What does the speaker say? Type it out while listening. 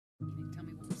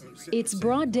It's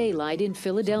broad daylight in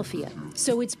Philadelphia,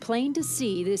 so it's plain to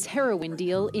see this heroin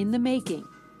deal in the making.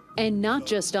 And not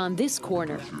just on this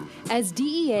corner. As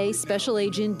DEA Special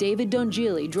Agent David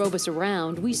Dongili drove us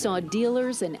around, we saw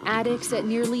dealers and addicts at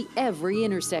nearly every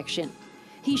intersection.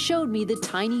 He showed me the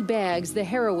tiny bags the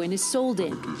heroin is sold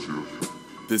in.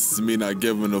 This is me not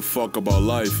giving a fuck about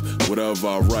life. Whatever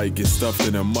I write, get stuffed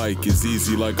in a mic. It's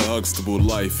easy like a Huxtable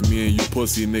life. Me and you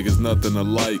pussy niggas nothing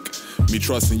alike. Me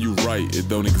trusting you right, it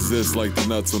don't exist like the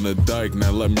nuts on the dike.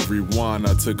 Now let me rewind,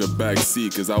 I took a back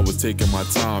seat cause I was taking my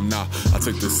time. Nah, I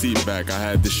took the seat back, I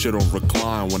had this shit on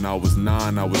recline. When I was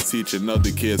 9, I was teaching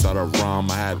other kids how to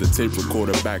rhyme. I had the tape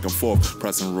recorder back and forth,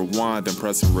 pressing rewind and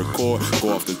pressing record. Go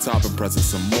off the top and pressing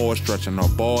some more, stretching our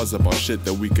bars about shit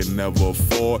that we could never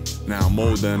afford. Now I'm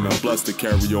older and I'm blessed to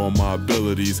carry on my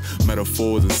abilities.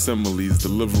 Metaphors and similes,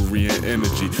 delivery and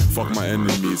energy. Fuck my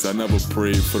enemies, I never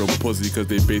prayed for them pussy cause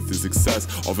they base their success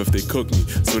off if they cook me,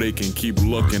 so they can keep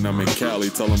looking. I'm in Cali,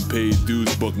 tell them paid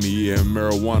dues, book me, eating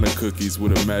marijuana cookies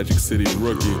with a Magic City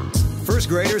rookie. First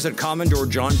graders at Commodore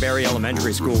John Barry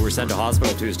Elementary School were sent to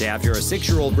hospital Tuesday after a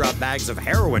 6-year-old brought bags of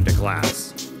heroin to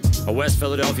class. A West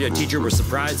Philadelphia teacher was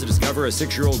surprised to discover a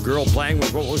 6-year-old girl playing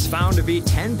with what was found to be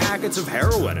 10 packets of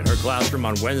heroin in her classroom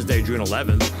on Wednesday, June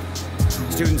 11th.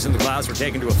 Students in the class were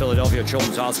taken to a Philadelphia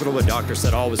Children's Hospital, but doctors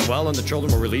said all was well and the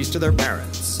children were released to their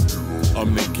parents.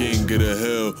 I'm the king of the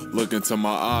hill. Look into my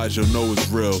eyes, you'll know it's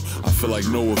real. I feel like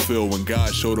Noah feel when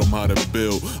God showed him how to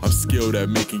build. I'm skilled at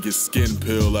making your skin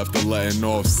peel after letting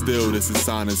off still. This is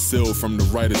signed and sealed from the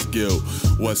Writers Guild.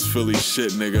 West Philly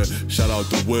shit, nigga. Shout out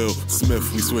to Will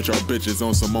Smith. We switch our bitches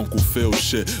on some Uncle Phil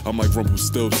shit. I'm like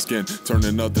Rumpelstiltskin,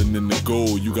 turning nothing into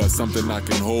gold. You got something I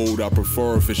can hold. I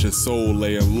prefer if it's your soul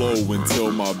laying low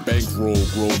until my bankroll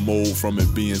grow mold from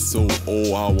it being so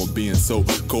old. How I'm being so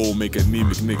cold, make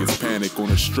anemic niggas panic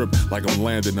on a strip like I'm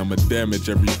landing. I'ma damage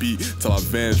every beat till I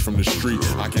vanish from the street.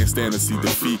 I can't stand to see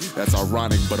defeat. That's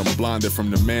ironic, but I'm blinded from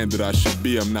the man that I should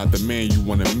be. I'm not the man you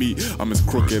wanna meet. I'm as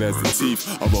crooked as the teeth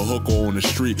of a hooker on the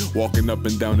street, walking up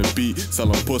and down the beat,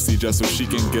 selling pussy just so she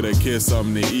can get a kid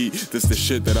something to eat. This the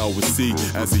shit that I would see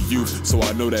as a youth, so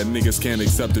I know that niggas can't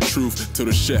accept the truth till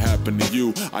the shit happen to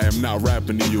you. I am not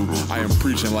rapping to you, I am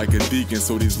preaching like a deacon,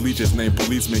 so these leeches named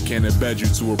policemen can't embed you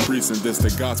to a precinct. This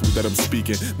the gospel that I'm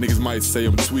speaking. Niggas might say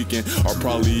I'm tweaking, or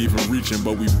probably even reaching,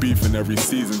 but we beefing every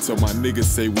season till my niggas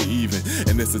say we even,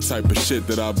 and it's the type of shit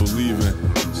that I believe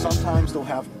in. Sometimes they'll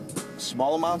have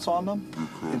small amounts on them,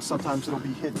 and sometimes it'll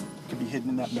be hidden. It could be hidden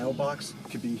in that mailbox,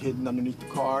 it could be hidden underneath the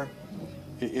car,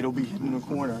 it'll be hidden in a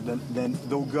corner. Then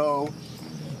they'll go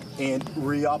and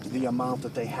re-up the amount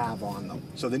that they have on them.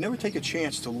 So they never take a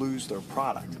chance to lose their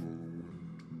product.